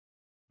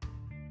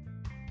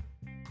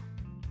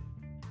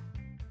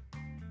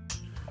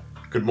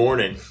Good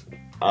morning.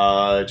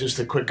 Just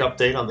a quick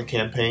update on the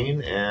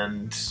campaign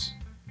and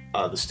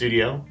the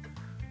studio.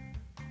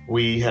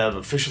 We have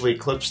officially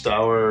eclipsed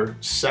our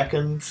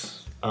second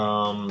stretch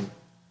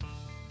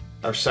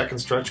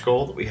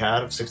goal that we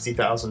had of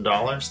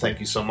 $60,000. Thank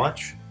you so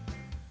much.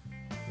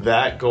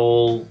 That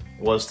goal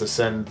was to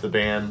send the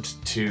band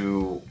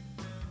to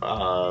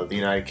the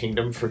United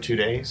Kingdom for 2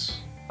 days.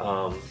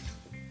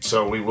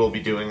 So we will be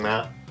doing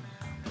that.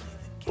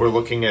 We're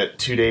looking at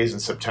 2 days in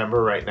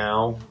September right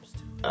now.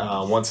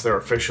 Once they're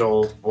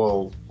official,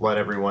 we'll let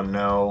everyone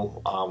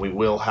know. We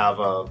will have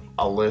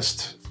a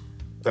list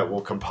that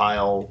we'll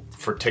compile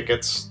for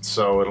tickets,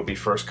 so it'll be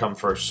first come,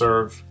 first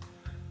serve.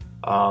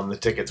 The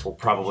tickets will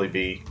probably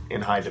be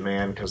in high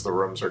demand because the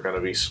rooms are going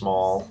to be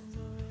small.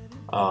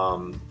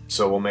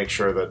 So we'll make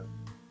sure that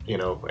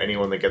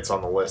anyone that gets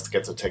on the list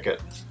gets a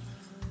ticket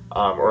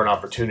or an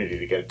opportunity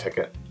to get a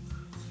ticket.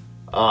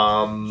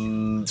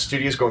 The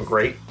studio's going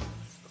great.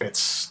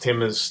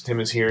 Tim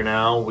is here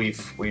now.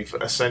 We've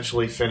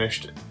essentially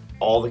finished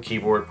all the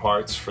keyboard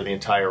parts for the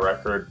entire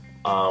record,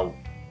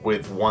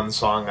 with one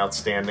song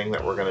outstanding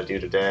that we're going to do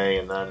today,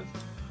 and then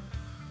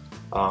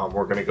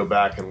we're going to go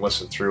back and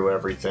listen through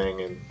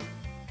everything and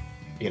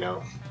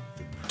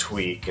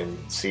tweak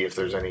and see if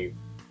there's any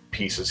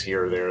pieces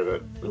here or there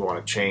that we want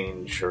to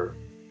change or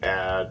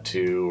add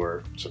to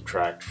or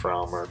subtract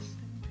from or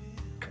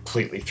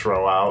completely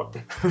throw out.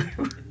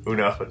 Who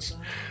knows?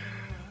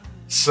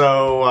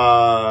 So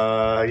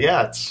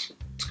yeah, it's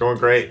going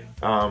great.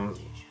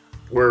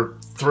 We're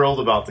thrilled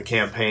about the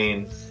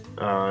campaign.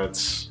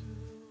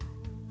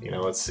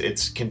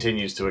 It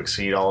continues to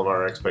exceed all of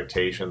our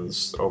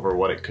expectations over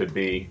what it could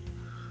be.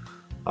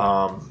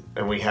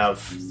 And we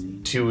have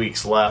 2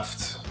 weeks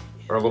left,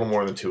 or a little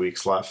more than 2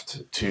 weeks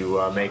left,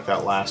 to make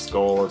that last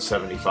goal of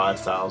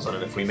 75,000.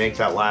 And if we make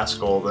that last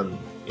goal, then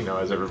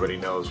as everybody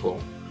knows, we'll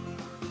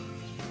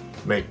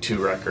make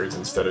 2 records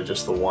instead of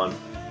just the one.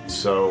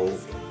 So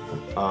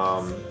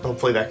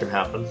hopefully that can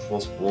happen.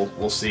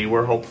 We'll see.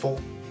 We're hopeful.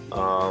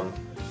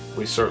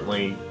 We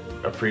certainly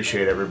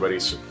appreciate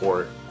everybody's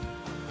support.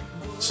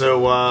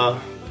 So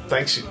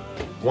thanks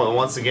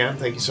once again.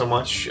 Thank you so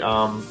much.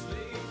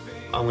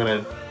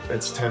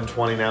 It's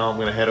 10:20 now. I'm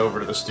gonna head over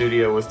to the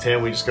studio with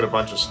Tim. We just got a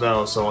bunch of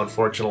snow, so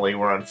unfortunately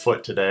we're on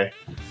foot today.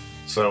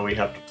 So we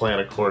have to plan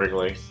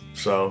accordingly.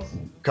 So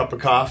cup of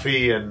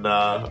coffee and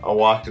a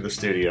walk to the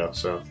studio.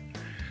 So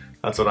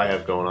that's what I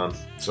have going on.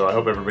 So I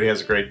hope everybody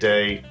has a great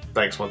day.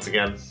 Thanks once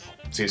again.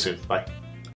 See you soon. Bye.